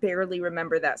honestly barely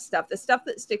remember that stuff. The stuff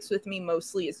that sticks with me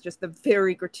mostly is just the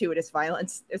very gratuitous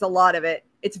violence. There's a lot of it.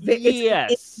 It's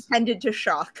intended to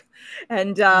shock,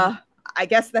 and I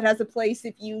guess that has a place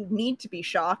if you need to be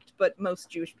shocked, but most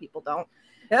Jewish people don't.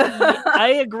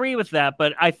 I agree with that,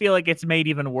 but I feel like it's made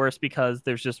even worse because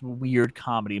there's just weird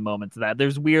comedy moments of that.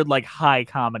 There's weird, like, high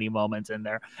comedy moments in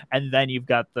there. And then you've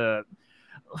got the...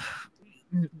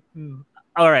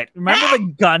 All right. Remember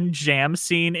the gun jam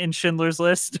scene in Schindler's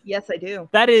List? Yes, I do.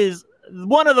 That is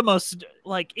one of the most,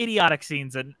 like, idiotic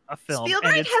scenes in a film.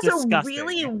 Spielberg has disgusting. A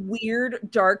really weird,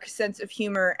 dark sense of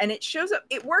humor, and it shows up...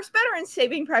 It works better in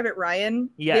Saving Private Ryan.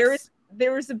 Yes.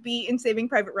 There was a beat in Saving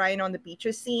Private Ryan on the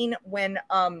beaches scene when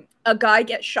a guy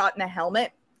gets shot in a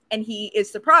helmet, and he is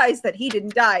surprised that he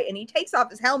didn't die, and he takes off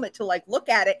his helmet to like look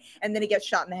at it, and then he gets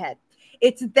shot in the head.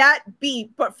 It's that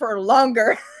beat, but for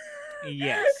longer.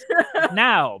 Yes.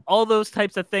 Now, all those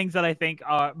types of things that I think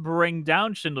bring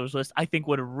down Schindler's List, I think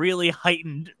would really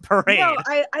heighten Parade. No,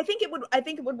 I think it would. I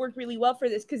think it would work really well for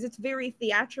this because it's very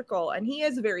theatrical, and he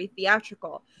is very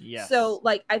theatrical. Yes. So,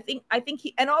 like, I think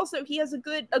he, and also he has a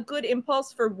good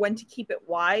impulse for when to keep it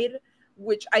wide.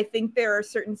 Which I think there are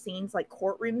certain scenes, like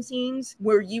courtroom scenes,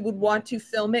 where you would want to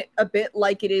film it a bit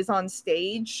like it is on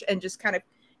stage, and just kind of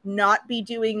not be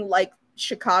doing like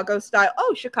Chicago style.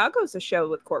 Oh, Chicago's a show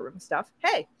with courtroom stuff.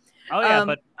 Hey. Oh yeah,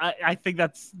 but I think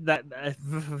that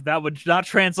would not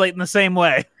translate in the same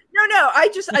way. No, I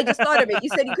just thought of it. You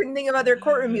said you couldn't think of other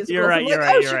courtroom musicals. You're right.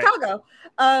 Chicago.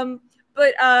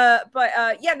 But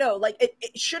yeah, no, like it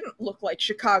shouldn't look like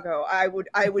Chicago. That would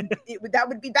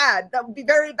be bad. That would be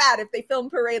very bad if they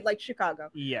filmed Parade like Chicago.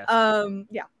 Yes.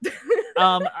 Yeah.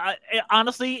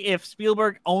 Honestly, if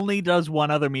Spielberg only does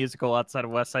one other musical outside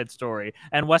of West Side Story,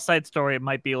 and West Side Story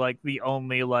might be like the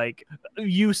only like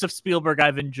use of Spielberg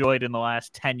I've enjoyed in the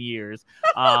last 10 years,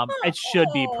 it should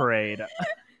be Parade.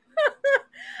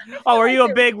 Oh, are you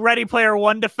a big Ready Player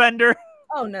One defender?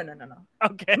 Oh no. Okay.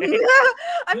 I'm trying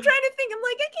to think. I'm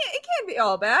like, it can't be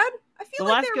all bad. I feel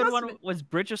the like last good one was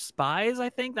Bridge of Spies. I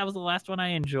think that was the last one I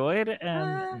enjoyed,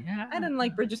 and yeah, I didn't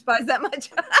like Bridge of Spies that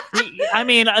much. I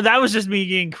mean, that was just me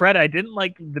getting credit. I didn't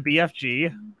like the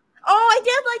BFG. Oh, I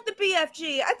did like the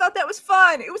BFG. I thought that was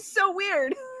fun. It was so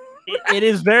weird. It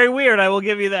is very weird. I will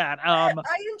give you that. I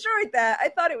enjoyed that. I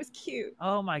thought it was cute.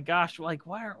 Oh my gosh! Like,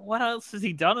 what else has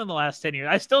he done in the last 10 years?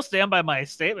 I still stand by my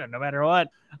statement, no matter what.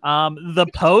 The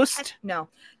Post. No.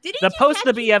 Did he the do Post? Catch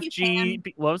The Me If You BFG.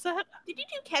 Can? What was that? Did you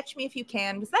do Catch Me If You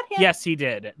Can? Was that him? Yes, he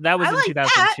did. That was in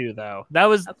 2002, though. That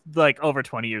was like over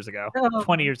 20 years ago.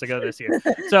 20 years ago this year.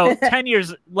 So 10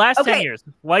 years. Last 10 years.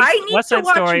 I need West to Side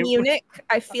watch Story. Munich.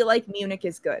 I feel like Munich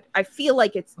is good. I feel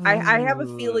like it's. I have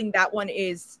a feeling that one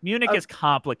is. Munich is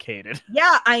complicated.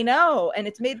 Yeah, I know, and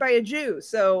it's made by a Jew.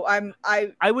 So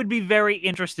I would be very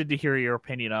interested to hear your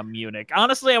opinion on Munich.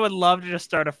 Honestly, I would love to just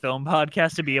start a film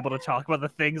podcast to be able to talk about the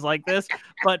things like this.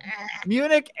 But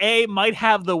Munich might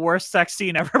have the worst sex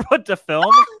scene ever put to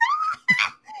film.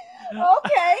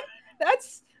 Okay,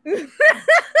 that's. You'll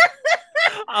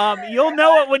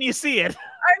know it when you see it.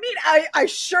 I mean, I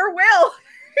sure will.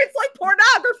 It's like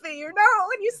pornography, you know,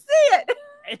 when you see it.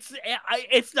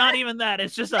 It's not even that.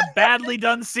 It's just a badly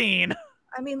done scene.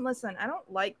 I mean, listen, I don't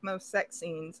like most sex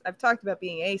scenes. I've talked about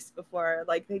being ace before.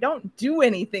 Like, they don't do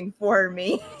anything for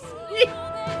me.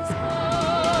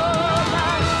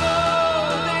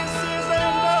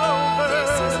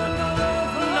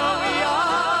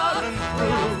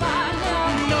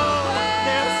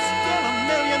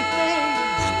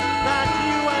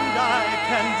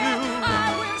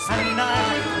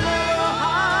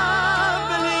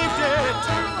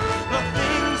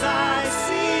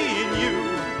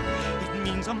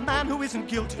 who isn't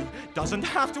guilty doesn't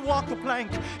have to walk the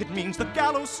plank. It means the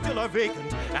gallows still are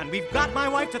vacant, and we've got my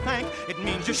wife to thank. It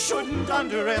means you shouldn't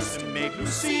underestimate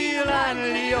Lucille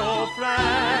and Leo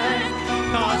Frank,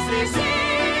 'cause this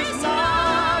is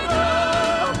not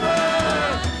over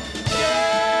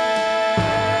yet.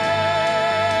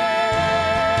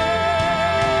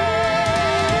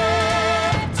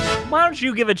 Why don't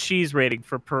you give a cheese rating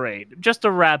for Parade, just to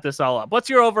wrap this all up? What's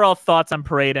your overall thoughts on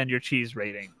Parade and your cheese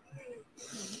rating?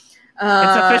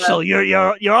 It's official.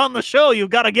 You're on the show.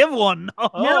 You've got to give one. No,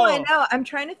 I know. I'm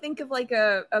trying to think of like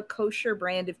a kosher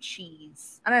brand of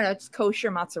cheese. I don't know. It's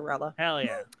kosher mozzarella. Hell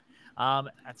yeah.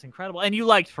 That's incredible. And you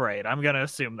liked Parade. I'm going to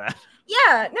assume that.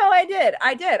 Yeah, no, I did.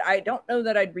 I don't know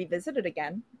that I'd revisit it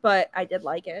again, but I did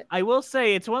like it. I will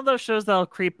say it's one of those shows that'll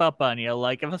creep up on you.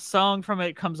 Like if a song from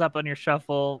it comes up on your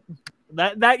shuffle,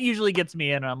 that usually gets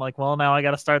me in. And I'm like, well, now I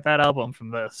got to start that album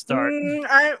from the start.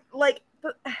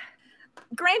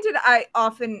 Granted,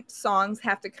 songs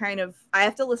have to I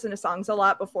have to listen to songs a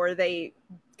lot before they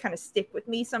kind of stick with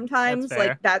me sometimes.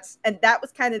 That's fair. That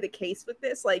was kind of the case with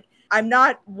this. Like, I'm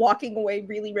not walking away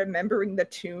really remembering the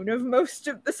tune of most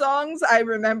of the songs. I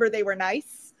remember they were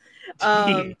nice.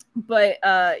 Yeah,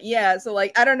 so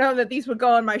like, I don't know that these would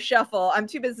go on my shuffle. I'm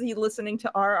too busy listening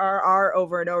to RRR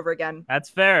over and over again. That's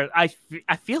fair. I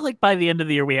feel like by the end of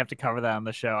the year, we have to cover that on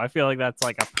the show. I feel like that's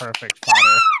like a perfect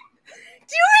fodder.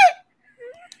 Do it!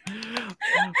 Talk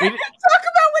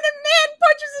about when a man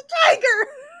punches a tiger.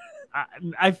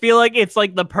 I feel like it's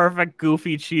like the perfect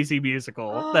goofy cheesy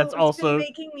musical. That's also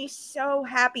making me so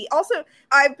happy. Also,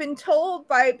 I've been told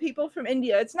by people from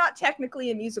India it's not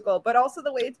technically a musical, but also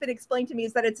the way it's been explained to me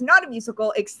is that it's not a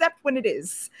musical except when it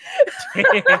is.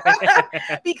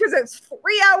 Because it's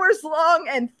 3 hours long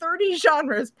and 30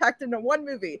 genres packed into one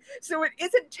movie. So it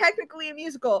isn't technically a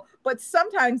musical, but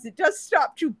sometimes it does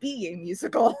stop to be a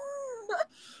musical.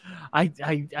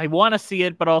 I want to see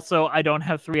it, but also I don't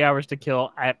have 3 hours to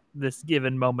kill at this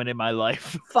given moment in my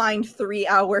life. Find 3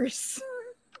 hours.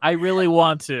 I really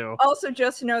want to. Also,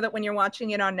 just know that when you're watching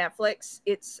it on Netflix,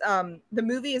 it's the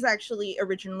movie is actually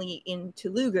originally in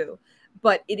Telugu,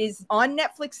 but it is on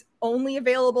Netflix only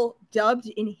available dubbed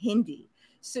in Hindi.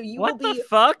 So you what will be the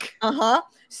fuck?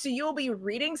 So you'll be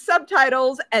reading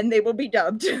subtitles and they will be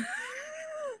dubbed.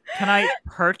 Can I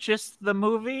purchase the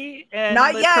movie?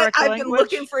 Not yet. I've been language?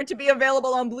 looking for it to be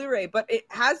available on Blu-ray, but it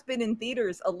has been in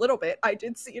theaters a little bit. I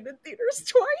did see it in theaters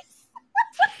twice.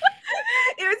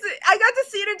 I got to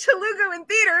see it in Telugu in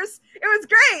theaters. It was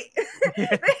great.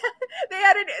 they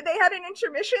had an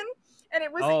intermission, and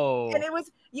it was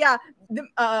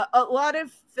a lot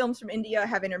of films from India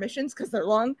have intermissions because they're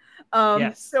long.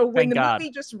 So when the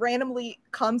movie just randomly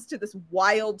comes to this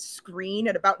wild screen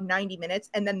at about 90 minutes,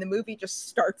 and then the movie just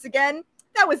starts again,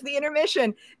 that was the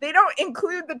intermission. They don't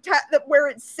include the where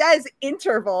it says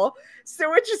interval,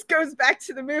 so it just goes back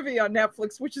to the movie on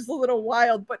Netflix, which is a little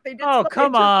wild. But they did. Oh,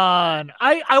 come on!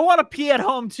 I want to pee at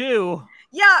home too.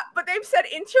 Yeah, but they've said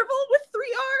interval with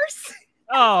 3 R's.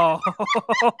 Oh,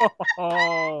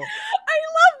 I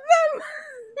love them.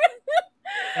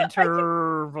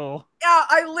 Interval.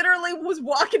 I literally was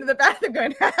walking to the bathroom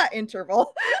going,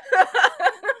 interval.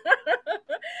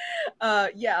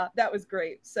 Yeah, that was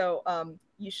great. So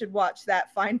you should watch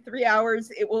that. Find 3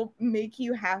 hours. It will make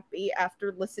you happy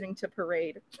after listening to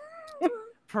Parade.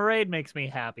 Parade makes me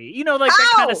happy. You know, like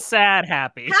that kind of sad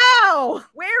happy. How?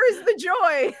 Where is the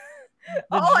joy?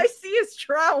 All I see is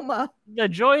trauma. The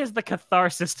joy is the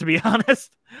catharsis, to be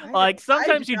honest. Like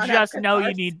sometimes you just know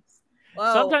you need.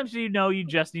 Whoa. Sometimes you know you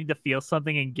just need to feel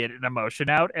something and get an emotion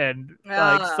out, and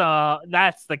so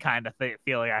that's the kind of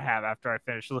feeling I have after I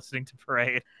finish listening to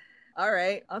Parade. All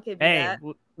right, I'll give you that.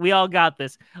 We all got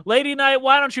this. Lady Knight,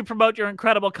 why don't you promote your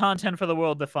incredible content for the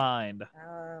world to find?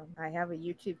 I have a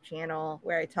YouTube channel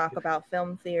where I talk about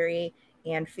film theory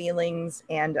and feelings,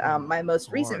 and my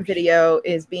most recent video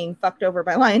is being fucked over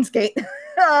by Lionsgate.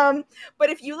 But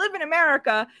if you live in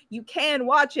America, you can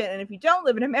watch it, and if you don't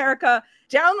live in America,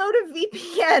 download a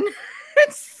VPN and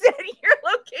set your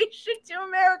location to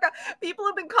America. People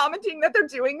have been commenting that they're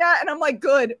doing that, and I'm like,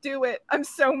 good, do it. I'm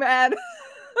so mad.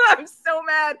 I'm so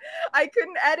mad. I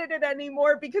couldn't edit it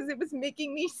anymore because it was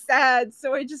making me sad.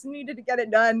 So I just needed to get it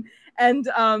done. And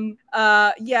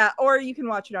or you can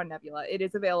watch it on Nebula. It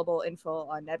is available in full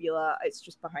on Nebula. It's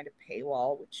just behind a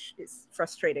paywall, which is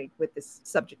frustrating with this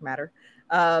subject matter.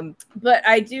 But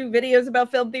I do videos about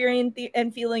film theory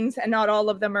and feelings, and not all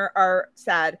of them are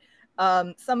sad.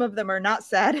 Some of them are not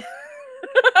sad.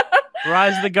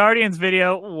 Rise of the Guardians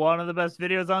video, one of the best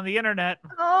videos on the internet.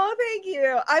 Oh, thank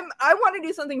you. I want to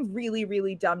do something really,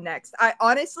 really dumb next. I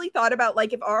honestly thought about,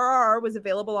 like, if RRR was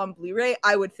available on Blu-ray,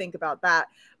 I would think about that.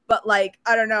 but like,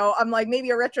 I don't know. I'm like, maybe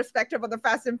a retrospective of the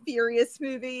Fast and Furious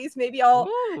movies. Maybe I'll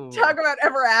talk about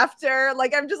Ever After.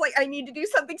 Like, I'm just like, I need to do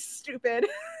something stupid.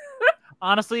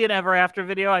 Honestly, an Ever After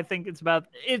video, I think it's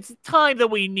time that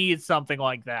we need something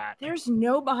like that. There's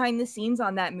no behind the scenes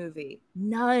on that movie.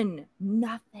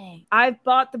 Nothing. I've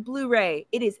bought the Blu-ray.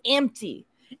 It is empty.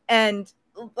 And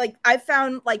like, I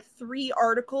found like 3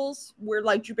 articles where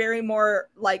like Drew Barrymore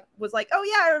like was like, oh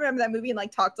yeah, I remember that movie, and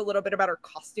like talked a little bit about her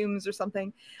costumes or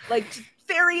something. Like, just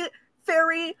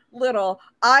very little.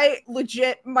 I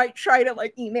legit might try to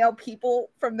like email people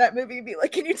from that movie and be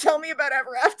like, can you tell me about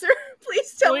Ever After?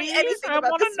 Please tell me anything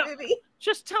about this movie.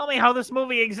 Just tell me how this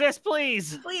movie exists,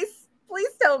 please. Please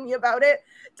tell me about it.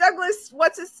 Douglas,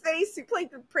 what's his face, who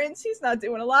played the prince? He's not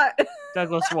doing a lot.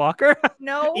 Douglas Walker?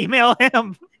 No. Email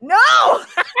him. No!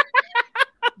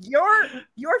 Your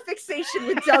fixation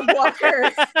with Doug Walker.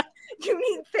 You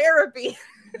need therapy.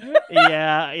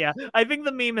 Yeah. I think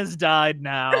the meme has died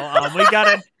now. We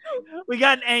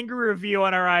got an angry review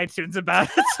on our iTunes about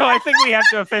it, so I think we have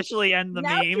to officially end the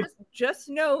now meme. Just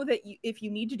know that if you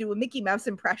need to do a Mickey Mouse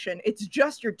impression, it's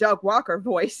just your Doug Walker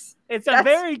voice. It's a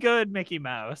very good Mickey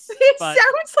Mouse. It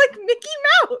sounds like Mickey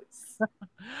Mouse.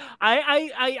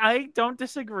 I don't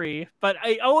disagree, but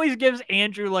it always gives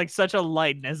Andrew like such a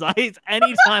lightness.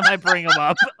 Anytime I bring him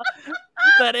up,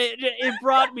 that it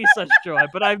brought me such joy.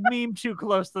 But I've memed too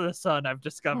close to the sun, I've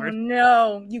discovered. Oh,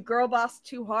 no, you girl boss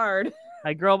too hard.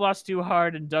 I girl boss too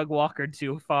hard and Doug Walker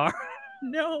too far.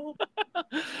 No.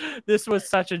 This was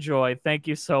such a joy. Thank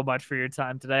you so much for your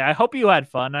time today. I hope you had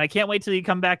fun. And I can't wait till you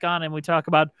come back on and we talk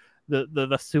about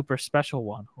the super special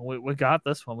one. We got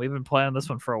this one. We've been planning this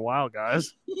one for a while,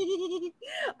 guys.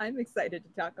 I'm excited to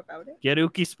talk about it. Get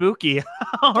ooky spooky.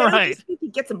 All right.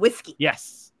 Get some whiskey.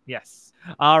 Yes.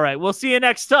 All right. We'll see you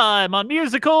next time on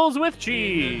Musicals with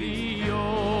Cheese.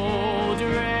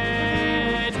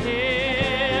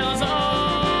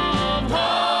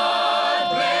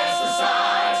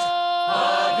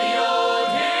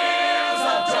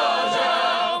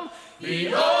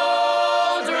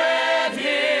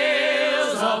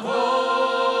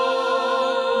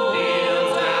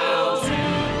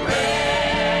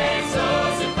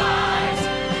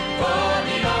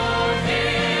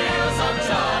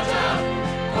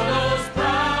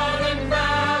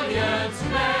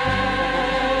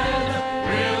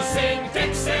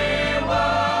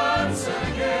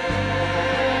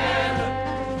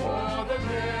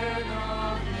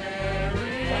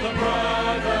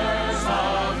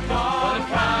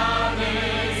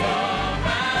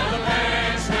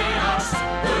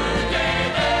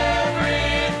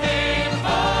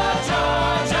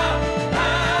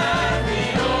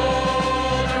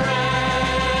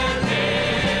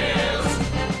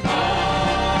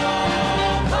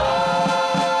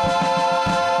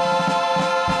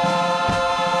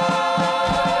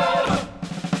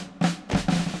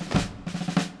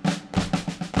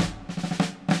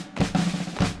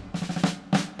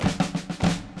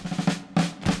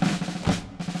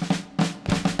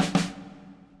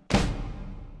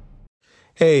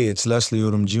 Hey, it's Leslie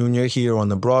Odom Jr. here on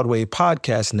the Broadway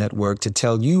Podcast Network to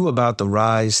tell you about the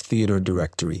Rise Theater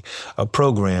Directory, a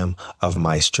program of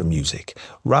Maestro Music.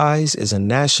 Rise is a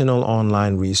national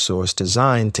online resource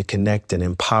designed to connect and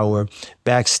empower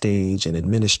backstage and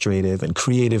administrative and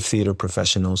creative theater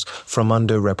professionals from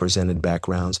underrepresented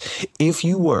backgrounds. If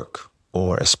you work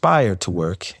or aspire to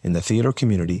work in the theater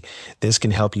community, this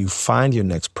can help you find your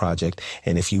next project.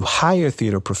 And if you hire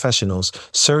theater professionals,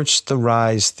 search the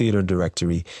Rise Theater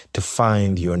Directory to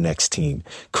find your next team.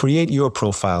 Create your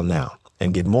profile now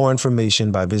and get more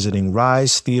information by visiting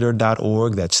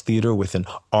risetheater.org. That's theater with an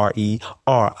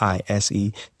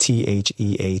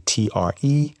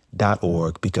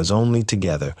RERISETHEATRE.org, because only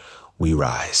together we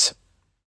rise.